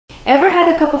Ever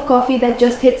had a cup of coffee that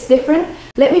just hits different?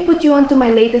 Let me put you onto my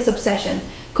latest obsession,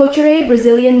 Kochere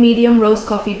Brazilian medium roast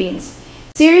coffee beans.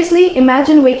 Seriously,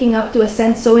 imagine waking up to a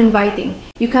scent so inviting.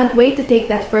 You can't wait to take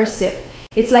that first sip.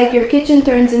 It's like your kitchen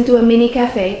turns into a mini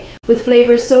cafe, with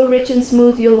flavors so rich and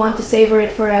smooth you'll want to savor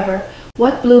it forever.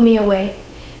 What blew me away?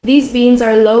 These beans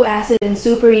are low acid and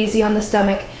super easy on the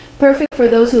stomach, perfect for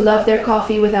those who love their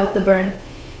coffee without the burn.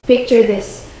 Picture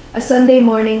this, a Sunday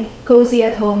morning, cozy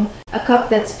at home, a cup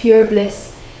that's pure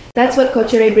bliss. That's what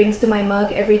Kochere brings to my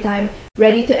mug every time,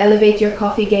 ready to elevate your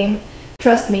coffee game.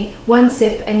 Trust me, one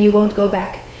sip and you won't go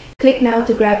back. Click now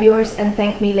to grab yours and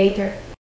thank me later.